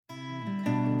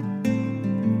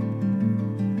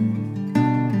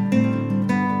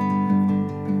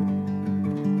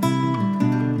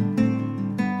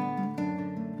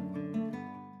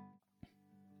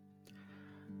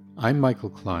I'm Michael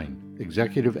Klein,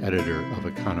 Executive Editor of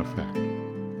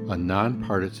Econofact, a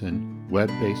nonpartisan,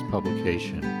 web-based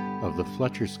publication of the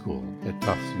Fletcher School at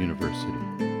Tufts University.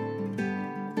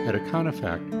 At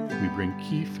Econofact, we bring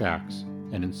key facts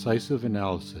and incisive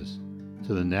analysis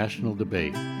to the national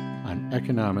debate on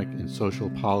economic and social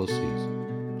policies,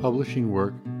 publishing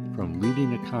work from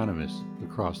leading economists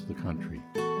across the country.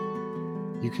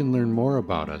 You can learn more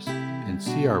about us and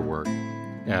see our work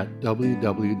at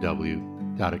www.econofact.org.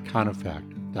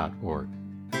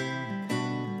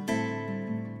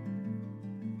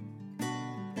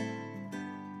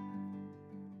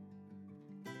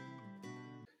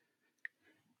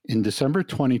 In December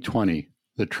 2020,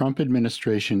 the Trump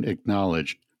administration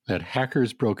acknowledged that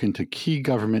hackers broke into key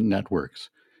government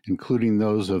networks, including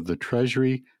those of the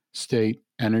Treasury, State,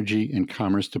 Energy, and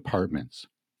Commerce departments.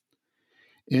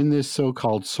 In this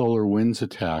so-called SolarWinds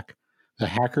attack, the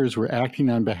hackers were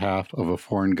acting on behalf of a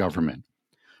foreign government,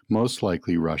 most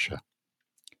likely Russia.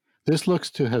 This looks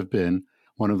to have been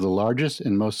one of the largest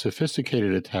and most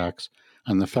sophisticated attacks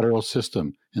on the federal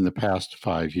system in the past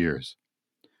 5 years.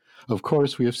 Of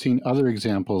course, we have seen other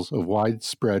examples of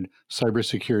widespread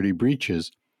cybersecurity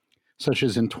breaches, such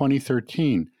as in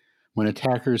 2013, when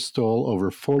attackers stole over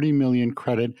 40 million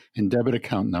credit and debit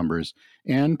account numbers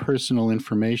and personal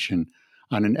information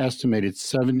on an estimated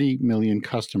 70 million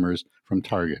customers from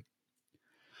Target.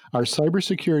 Are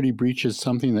cybersecurity breaches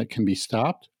something that can be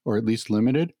stopped, or at least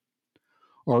limited?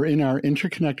 Or in our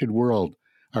interconnected world,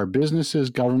 are businesses,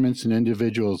 governments, and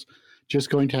individuals just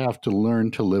going to have to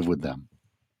learn to live with them?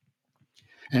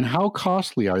 And how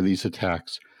costly are these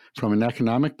attacks from an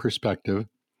economic perspective,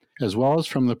 as well as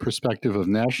from the perspective of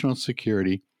national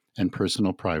security and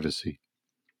personal privacy?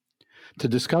 To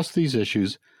discuss these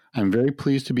issues, I'm very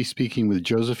pleased to be speaking with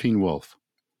Josephine Wolff.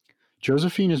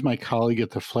 Josephine is my colleague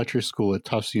at the Fletcher School at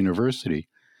Tufts University,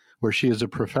 where she is a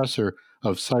professor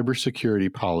of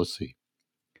cybersecurity policy.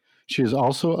 She is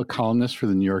also a columnist for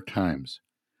the New York Times.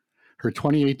 Her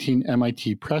 2018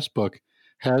 MIT Press book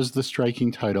has the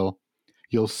striking title,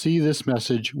 "You'll See This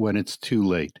Message When It's Too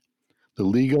Late: The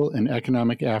Legal and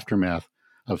Economic Aftermath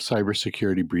of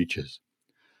Cybersecurity Breaches."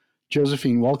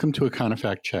 Josephine, welcome to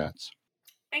Econofact Chats.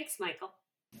 Thanks, Michael.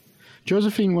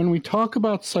 Josephine, when we talk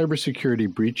about cybersecurity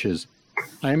breaches,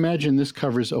 I imagine this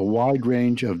covers a wide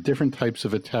range of different types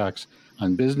of attacks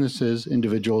on businesses,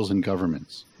 individuals, and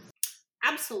governments.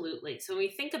 Absolutely. So when we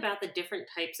think about the different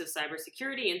types of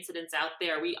cybersecurity incidents out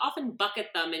there, we often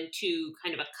bucket them into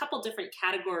kind of a couple different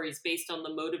categories based on the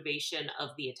motivation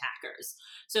of the attackers.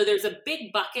 So there's a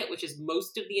big bucket, which is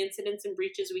most of the incidents and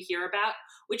breaches we hear about,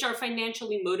 which are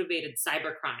financially motivated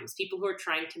cybercrimes, people who are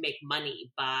trying to make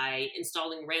money by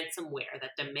installing ransomware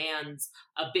that demands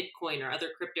a Bitcoin or other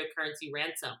cryptocurrency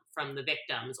ransom from the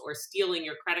victims, or stealing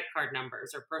your credit card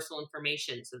numbers or personal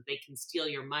information so that they can steal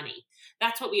your money.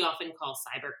 That's what we often call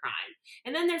cybercrime.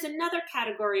 And then there's another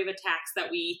category of attacks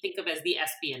that we think of as the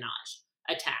espionage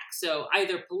attack. So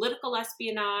either political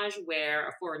espionage, where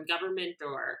a foreign government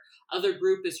or other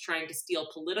group is trying to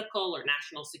steal political or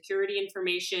national security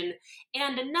information.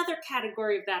 And another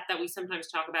category of that we sometimes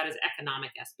talk about is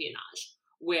economic espionage,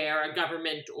 where a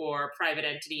government or private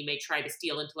entity may try to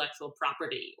steal intellectual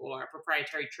property or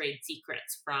proprietary trade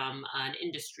secrets from an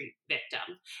industry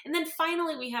victim. And then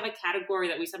finally, we have a category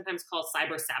that we sometimes call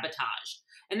cyber sabotage.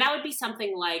 And that would be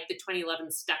something like the 2011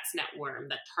 Stuxnet worm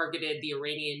that targeted the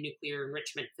Iranian nuclear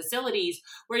enrichment facilities,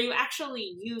 where you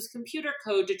actually use computer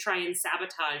code to try and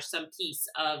sabotage some piece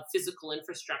of physical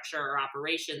infrastructure or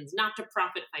operations, not to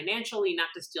profit financially,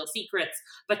 not to steal secrets,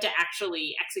 but to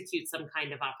actually execute some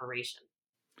kind of operation.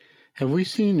 Have we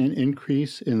seen an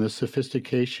increase in the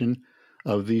sophistication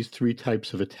of these three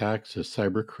types of attacks as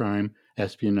cybercrime,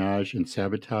 espionage, and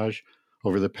sabotage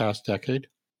over the past decade?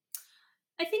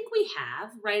 I think we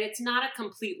have, right? It's not a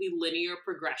completely linear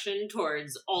progression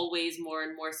towards always more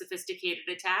and more sophisticated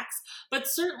attacks, but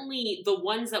certainly the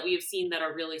ones that we have seen that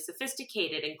are really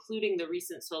sophisticated, including the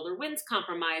recent SolarWinds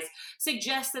compromise,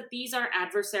 suggest that these are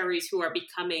adversaries who are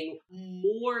becoming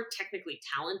more technically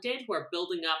talented, who are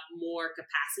building up more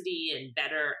capacity and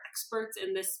better experts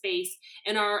in this space,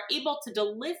 and are able to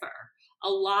deliver a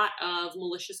lot of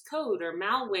malicious code or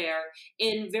malware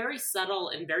in very subtle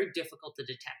and very difficult to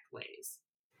detect ways.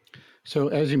 So,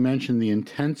 as you mentioned, the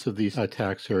intents of these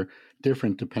attacks are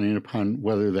different depending upon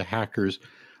whether the hackers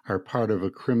are part of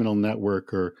a criminal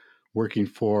network or working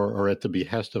for or at the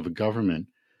behest of a government.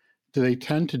 Do they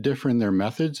tend to differ in their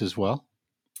methods as well?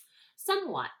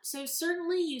 Somewhat. So,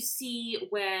 certainly, you see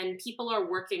when people are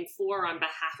working for on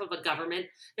behalf of a government,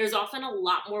 there's often a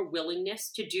lot more willingness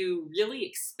to do really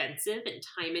expensive and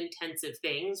time intensive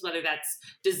things, whether that's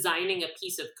designing a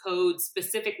piece of code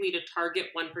specifically to target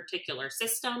one particular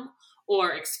system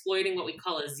or exploiting what we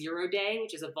call a zero day,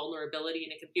 which is a vulnerability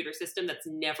in a computer system that's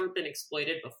never been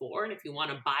exploited before. And if you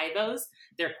want to buy those,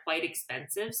 they're quite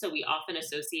expensive. So, we often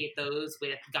associate those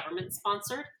with government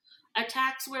sponsored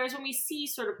attacks. Whereas when we see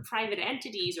sort of private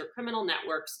entities or criminal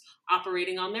networks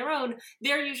operating on their own,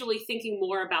 they're usually thinking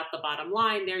more about the bottom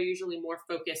line. They're usually more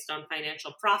focused on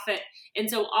financial profit. And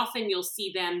so often you'll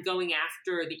see them going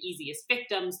after the easiest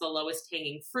victims, the lowest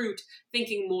hanging fruit,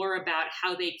 thinking more about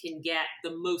how they can get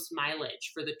the most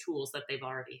mileage for the tools that they've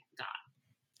already got.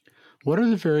 What are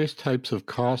the various types of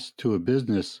costs to a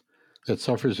business that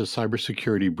suffers a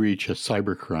cybersecurity breach, a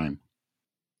cybercrime?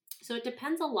 So it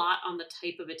depends a lot on the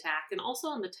type of attack and also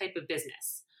on the type of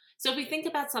business. So if we think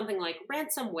about something like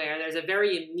ransomware, there's a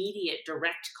very immediate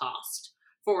direct cost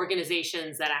for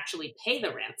organizations that actually pay the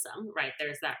ransom, right?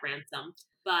 There's that ransom.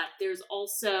 But there's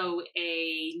also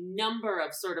a number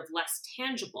of sort of less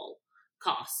tangible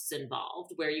costs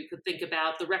involved where you could think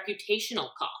about the reputational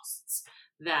costs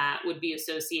that would be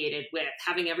associated with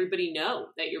having everybody know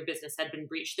that your business had been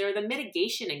breached. There are the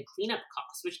mitigation and cleanup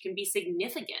costs, which can be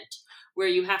significant, where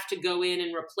you have to go in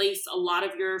and replace a lot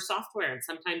of your software and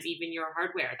sometimes even your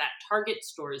hardware. That Target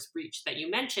stores breach that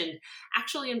you mentioned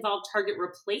actually involved Target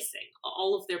replacing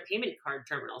all of their payment card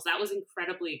terminals. That was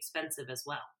incredibly expensive as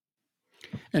well.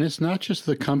 And it's not just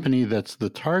the company that's the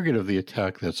target of the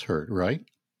attack that's hurt, right?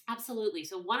 Absolutely.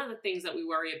 So, one of the things that we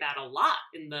worry about a lot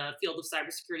in the field of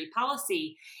cybersecurity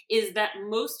policy is that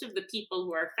most of the people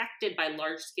who are affected by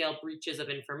large scale breaches of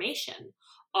information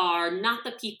are not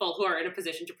the people who are in a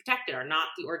position to protect it, are not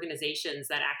the organizations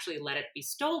that actually let it be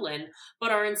stolen,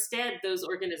 but are instead those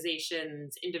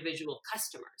organizations' individual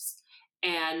customers.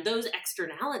 And those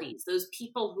externalities, those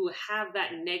people who have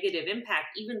that negative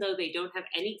impact, even though they don't have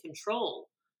any control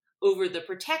over the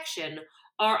protection,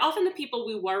 are often the people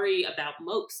we worry about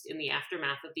most in the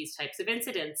aftermath of these types of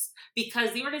incidents,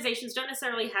 because the organizations don't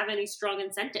necessarily have any strong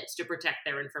incentives to protect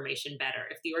their information better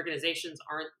if the organizations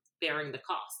aren't bearing the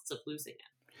costs of losing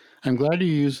it. I'm glad you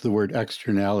used the word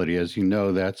externality. As you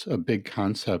know, that's a big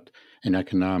concept in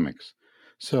economics.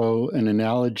 So, an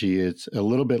analogy, it's a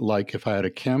little bit like if I had a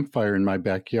campfire in my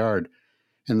backyard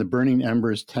and the burning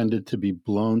embers tended to be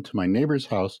blown to my neighbor's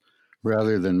house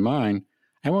rather than mine,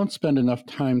 I won't spend enough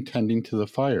time tending to the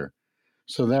fire.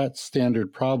 So that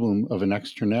standard problem of an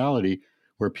externality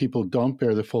where people don't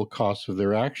bear the full cost of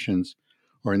their actions,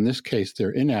 or in this case,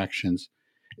 their inactions,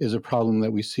 is a problem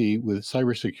that we see with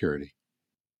cybersecurity.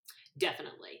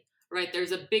 Definitely. Right.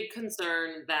 There's a big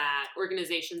concern that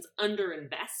organizations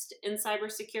underinvest in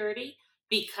cybersecurity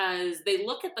because they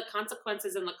look at the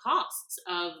consequences and the costs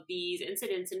of these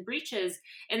incidents and breaches,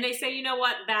 and they say, you know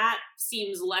what, that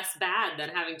seems less bad than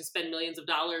having to spend millions of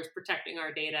dollars protecting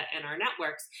our data and our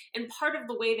networks. And part of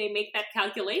the way they make that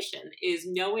calculation is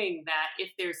knowing that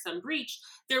if there's some breach,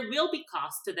 there will be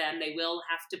costs to them. They will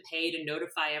have to pay to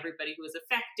notify everybody who is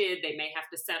affected. They may have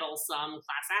to settle some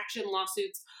class action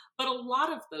lawsuits. But a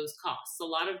lot of those costs, a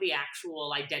lot of the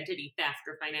actual identity theft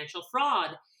or financial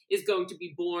fraud is going to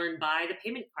be borne by the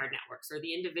payment card networks or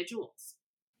the individuals.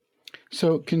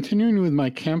 So, continuing with my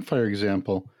campfire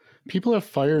example, people have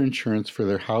fire insurance for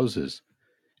their houses.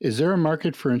 Is there a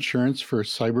market for insurance for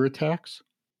cyber attacks?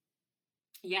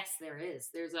 Yes, there is.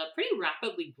 There's a pretty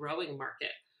rapidly growing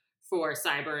market for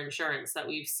cyber insurance that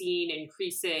we've seen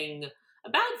increasing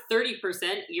about 30%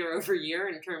 year over year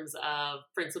in terms of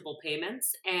principal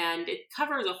payments. And it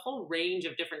covers a whole range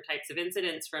of different types of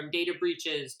incidents, from data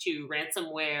breaches to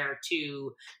ransomware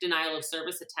to denial of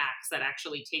service attacks that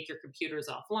actually take your computers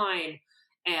offline.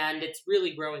 And it's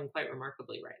really growing quite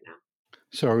remarkably right now.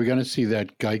 So, are we going to see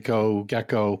that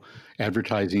Gecko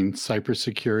advertising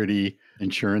cybersecurity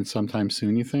insurance sometime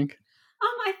soon, you think?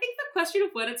 I think the question of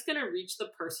when it's going to reach the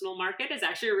personal market is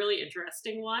actually a really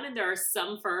interesting one. And there are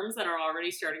some firms that are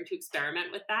already starting to experiment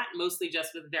with that, mostly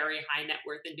just with very high net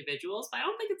worth individuals. But I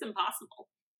don't think it's impossible.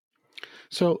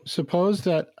 So, suppose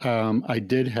that I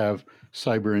did have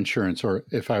cyber insurance, or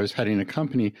if I was heading a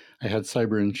company, I had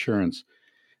cyber insurance.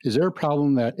 Is there a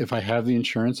problem that if I have the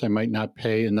insurance, I might not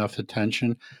pay enough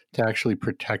attention to actually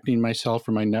protecting myself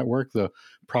or my network? The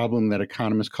problem that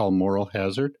economists call moral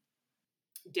hazard?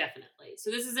 Definitely. So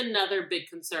this is another big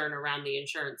concern around the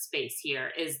insurance space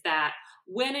here is that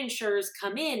when insurers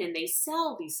come in and they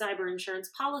sell these cyber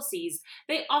insurance policies,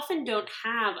 they often don't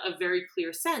have a very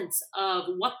clear sense of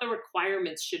what the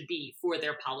requirements should be for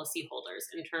their policyholders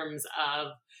in terms of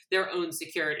their own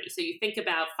security. So you think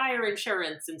about fire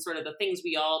insurance and sort of the things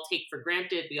we all take for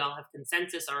granted, we all have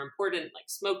consensus are important, like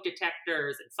smoke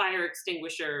detectors and fire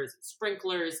extinguishers and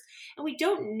sprinklers, and we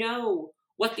don't know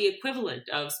what the equivalent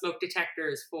of smoke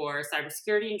detectors for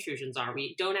cybersecurity intrusions are.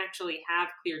 We don't actually have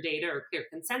clear data or clear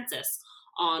consensus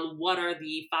on what are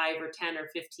the 5 or 10 or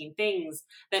 15 things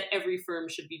that every firm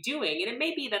should be doing. And it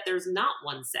may be that there's not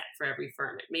one set for every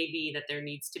firm. It may be that there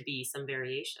needs to be some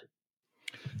variation.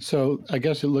 So I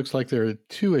guess it looks like there are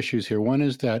two issues here. One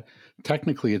is that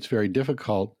technically it's very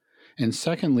difficult. And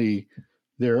secondly,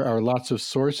 there are lots of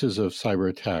sources of cyber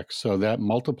attacks. So that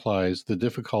multiplies the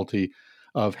difficulty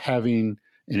of having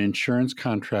an insurance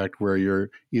contract where you're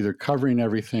either covering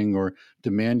everything or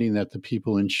demanding that the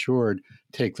people insured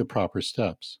take the proper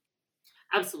steps.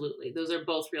 Absolutely. Those are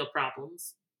both real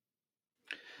problems.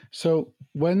 So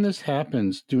when this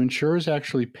happens, do insurers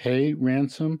actually pay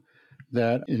ransom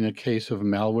that in a case of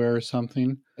malware or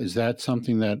something? Is that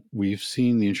something that we've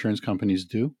seen the insurance companies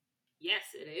do? Yes,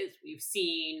 it is. We've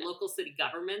seen local city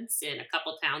governments in a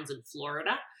couple towns in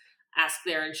Florida ask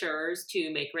their insurers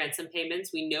to make ransom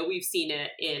payments. We know we've seen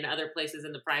it in other places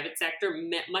in the private sector.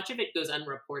 Much of it goes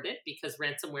unreported because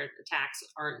ransomware attacks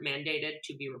aren't mandated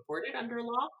to be reported under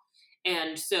law.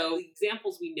 And so the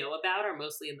examples we know about are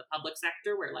mostly in the public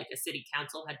sector where like a city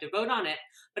council had to vote on it.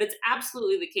 But it's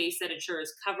absolutely the case that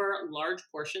insurers cover large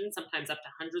portions, sometimes up to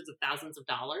hundreds of thousands of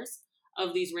dollars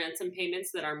of these ransom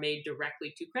payments that are made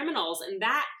directly to criminals. And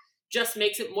that just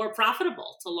makes it more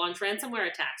profitable to launch ransomware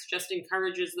attacks, just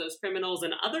encourages those criminals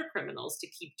and other criminals to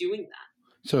keep doing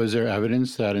that. So is there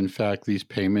evidence that, in fact, these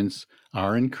payments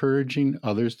are encouraging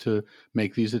others to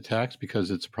make these attacks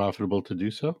because it's profitable to do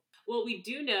so? Well, we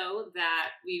do know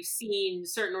that we've seen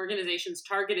certain organizations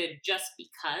targeted just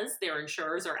because their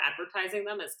insurers are advertising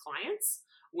them as clients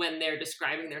when they're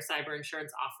describing their cyber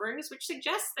insurance offerings, which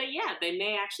suggests that, yeah, they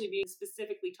may actually be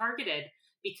specifically targeted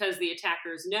because the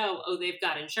attackers know, oh, they've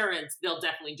got insurance, they'll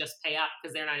definitely just pay up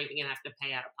because they're not even going to have to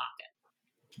pay out of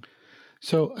pocket.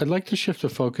 So I'd like to shift the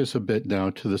focus a bit now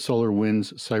to the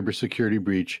SolarWinds cybersecurity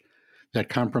breach that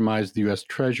compromised the U.S.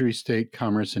 Treasury, State,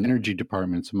 Commerce, and Energy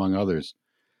departments, among others.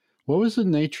 What was the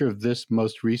nature of this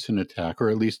most recent attack, or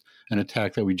at least an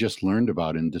attack that we just learned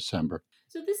about in December?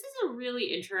 So this is a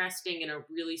really interesting and a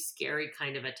really scary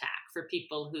kind of attack for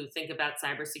people who think about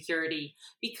cybersecurity,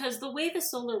 because the way the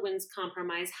SolarWinds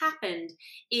compromise happened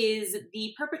is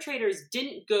the perpetrators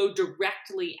didn't go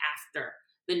directly after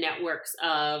the networks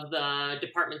of the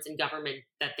departments in government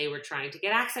that they were trying to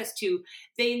get access to.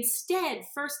 They instead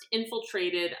first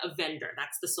infiltrated a vendor,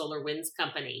 that's the SolarWinds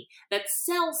company, that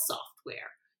sells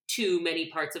software to many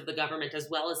parts of the government as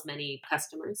well as many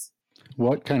customers.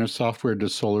 What kind of software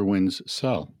does SolarWinds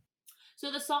sell? So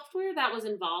the software that was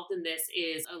involved in this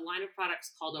is a line of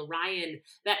products called Orion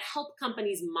that help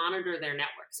companies monitor their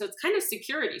network. So it's kind of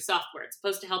security software. It's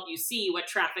supposed to help you see what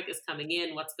traffic is coming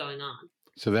in, what's going on.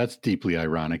 So that's deeply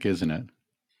ironic, isn't it?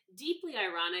 Deeply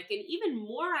ironic, and even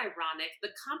more ironic, the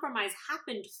compromise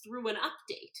happened through an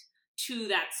update to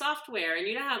that software. And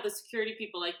you know how the security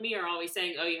people like me are always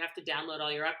saying, oh, you have to download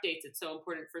all your updates, it's so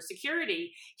important for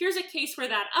security. Here's a case where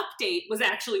that update was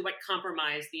actually what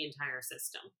compromised the entire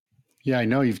system. Yeah, I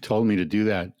know you've told me to do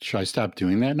that. Should I stop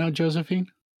doing that now, Josephine?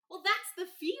 Well, that's the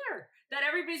fear, that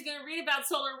everybody's going to read about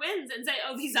SolarWinds and say,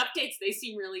 oh, these updates, they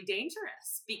seem really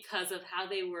dangerous because of how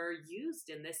they were used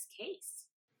in this case.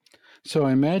 So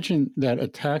I imagine that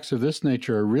attacks of this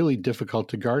nature are really difficult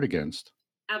to guard against.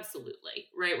 Absolutely,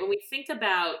 right? When we think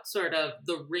about sort of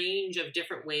the range of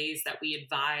different ways that we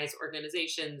advise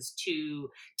organizations to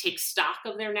take stock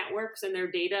of their networks and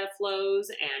their data flows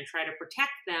and try to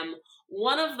protect them,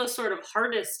 one of the sort of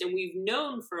hardest, and we've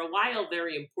known for a while,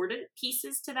 very important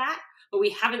pieces to that, but we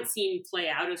haven't seen play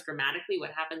out as dramatically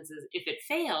what happens is if it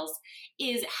fails,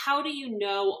 is how do you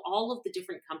know all of the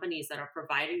different companies that are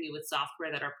providing you with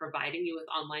software, that are providing you with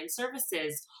online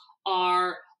services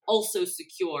are also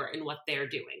secure in what they're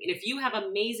doing. And if you have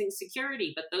amazing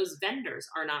security, but those vendors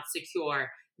are not secure,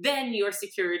 then your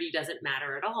security doesn't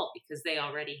matter at all because they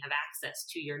already have access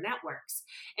to your networks.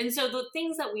 And so the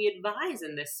things that we advise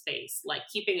in this space, like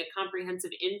keeping a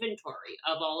comprehensive inventory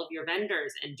of all of your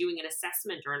vendors and doing an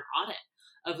assessment or an audit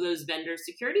of those vendor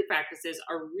security practices,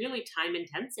 are really time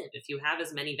intensive if you have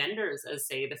as many vendors as,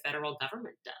 say, the federal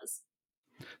government does.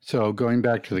 So going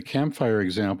back to the campfire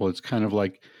example, it's kind of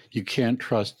like you can't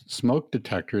trust smoke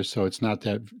detectors, so it's not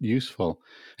that useful.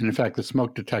 And in fact, the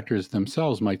smoke detectors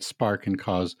themselves might spark and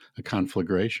cause a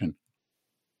conflagration.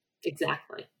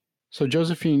 Exactly. So,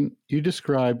 Josephine, you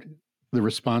described the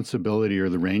responsibility or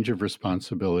the range of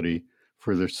responsibility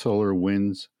for the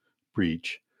SolarWinds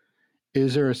breach.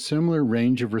 Is there a similar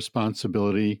range of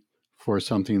responsibility for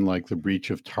something like the breach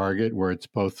of Target, where it's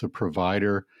both the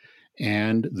provider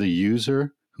and the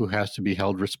user who has to be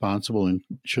held responsible and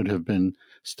should have been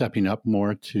stepping up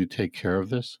more to take care of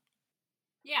this?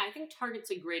 Yeah, I think Target's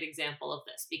a great example of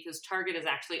this because Target is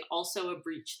actually also a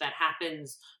breach that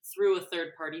happens through a third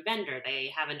party vendor.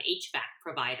 They have an HVAC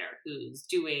provider who's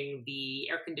doing the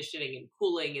air conditioning and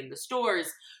cooling in the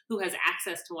stores, who has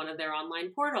access to one of their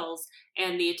online portals.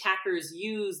 And the attackers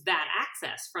use that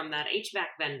access from that HVAC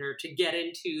vendor to get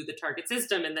into the Target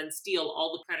system and then steal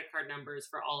all the credit card numbers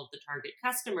for all of the Target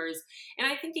customers. And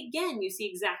I think, again, you see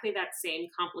exactly that same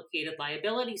complicated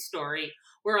liability story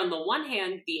where on the one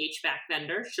hand, the HVAC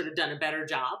vendor should have done a better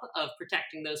job of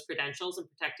protecting those credentials and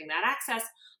protecting that access.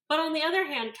 But on the other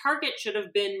hand, Target should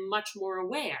have been much more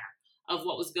aware of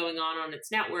what was going on its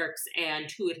networks and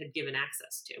who it had given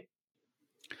access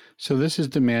to. So this is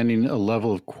demanding a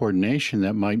level of coordination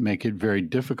that might make it very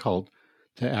difficult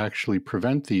to actually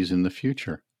prevent these in the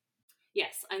future.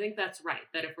 Yes, I think that's right.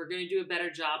 That if we're going to do a better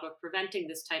job of preventing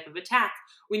this type of attack,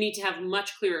 we need to have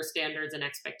much clearer standards and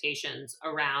expectations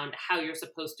around how you're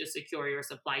supposed to secure your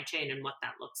supply chain and what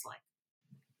that looks like.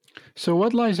 So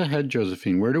what lies ahead,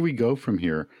 Josephine? Where do we go from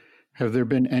here? Have there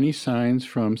been any signs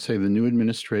from, say, the new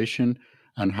administration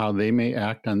on how they may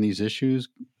act on these issues?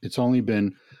 It's only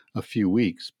been a few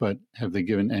weeks, but have they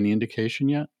given any indication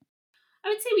yet? I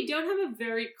would say we don't have a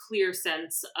very clear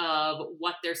sense of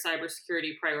what their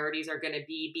cybersecurity priorities are going to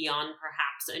be beyond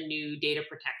perhaps a new data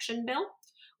protection bill,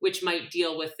 which might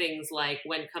deal with things like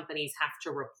when companies have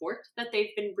to report that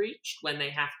they've been breached, when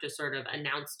they have to sort of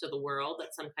announce to the world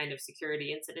that some kind of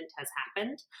security incident has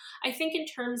happened. I think in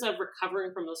terms of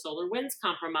recovering from the SolarWinds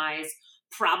compromise,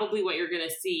 probably what you're going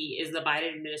to see is the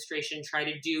Biden administration try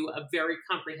to do a very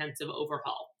comprehensive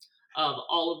overhaul of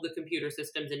all of the computer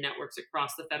systems and networks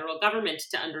across the federal government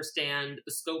to understand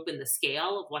the scope and the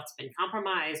scale of what's been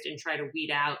compromised and try to weed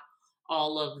out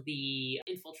all of the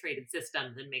infiltrated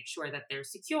systems and make sure that they're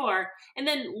secure. And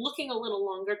then looking a little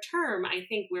longer term, I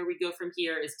think where we go from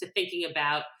here is to thinking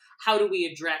about how do we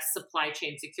address supply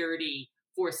chain security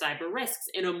for cyber risks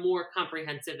in a more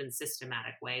comprehensive and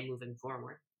systematic way moving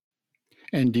forward.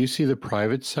 And do you see the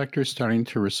private sector starting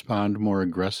to respond more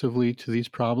aggressively to these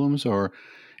problems, or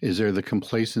is there the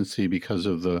complacency because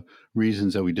of the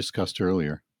reasons that we discussed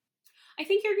earlier? I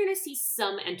think you're going to see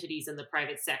some entities in the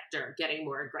private sector getting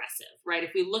more aggressive, right?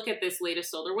 If we look at this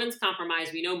latest SolarWinds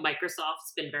compromise, we know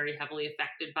Microsoft's been very heavily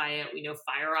affected by it. We know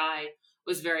FireEye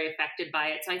was very affected by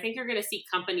it. So I think you're going to see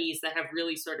companies that have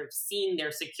really sort of seen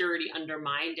their security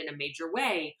undermined in a major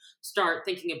way start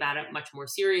thinking about it much more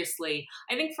seriously.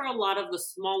 I think for a lot of the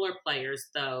smaller players,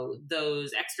 though,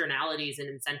 those externalities and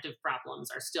incentive problems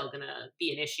are still going to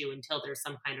be an issue until there's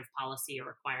some kind of policy or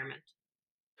requirement.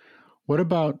 What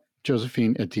about,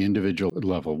 Josephine, at the individual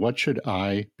level? What should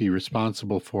I be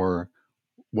responsible for?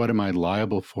 What am I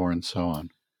liable for, and so on?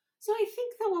 So I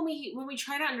think that when we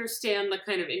try to understand the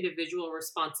kind of individual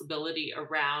responsibility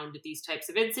around these types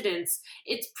of incidents,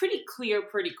 it's pretty clear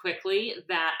pretty quickly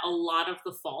that a lot of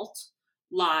the fault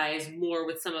lies more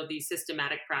with some of these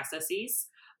systematic processes.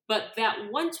 But that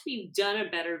once we've done a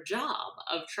better job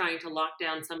of trying to lock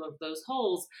down some of those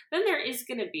holes, then there is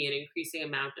going to be an increasing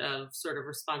amount of sort of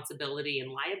responsibility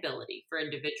and liability for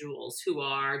individuals who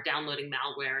are downloading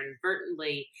malware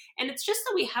inadvertently. And it's just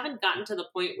that we haven't gotten to the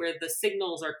point where the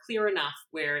signals are clear enough,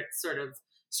 where it's sort of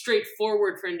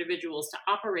straightforward for individuals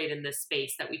to operate in this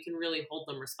space that we can really hold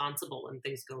them responsible when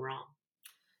things go wrong.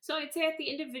 So I'd say at the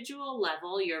individual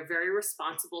level, you're very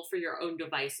responsible for your own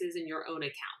devices and your own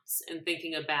accounts and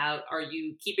thinking about, are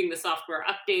you keeping the software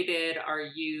updated? Are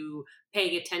you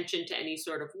paying attention to any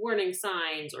sort of warning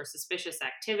signs or suspicious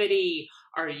activity?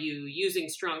 Are you using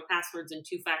strong passwords and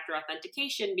two-factor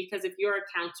authentication? Because if your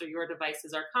accounts or your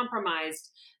devices are compromised,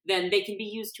 then they can be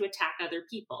used to attack other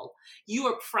people. You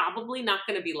are probably not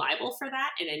going to be liable for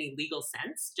that in any legal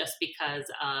sense, just because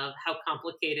of how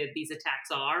complicated these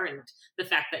attacks are and the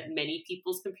fact that many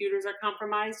people's computers are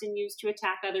compromised and used to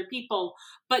attack other people.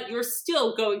 But you're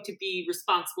still going to be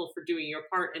responsible for doing your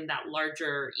part in that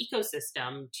larger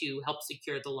ecosystem to help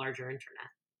secure the larger internet.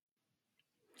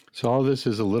 So all this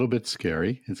is a little bit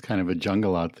scary. It's kind of a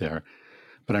jungle out there.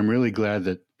 But I'm really glad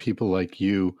that people like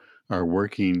you are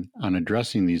working on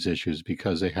addressing these issues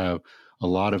because they have a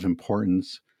lot of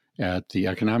importance at the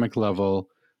economic level,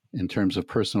 in terms of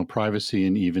personal privacy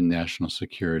and even national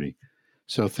security.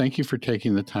 So thank you for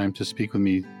taking the time to speak with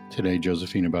me today,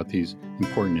 Josephine, about these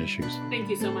important issues. Thank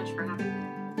you so much for having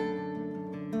me.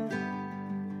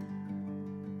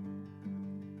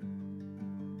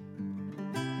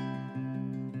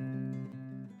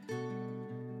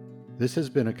 This has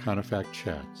been Econofact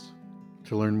Chats.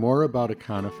 To learn more about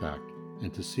Econofact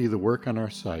and to see the work on our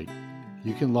site,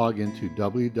 you can log into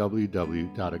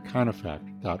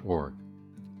www.econofact.org.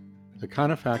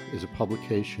 Econofact is a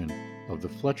publication of the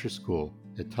Fletcher School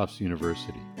at Tufts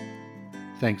University.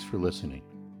 Thanks for listening.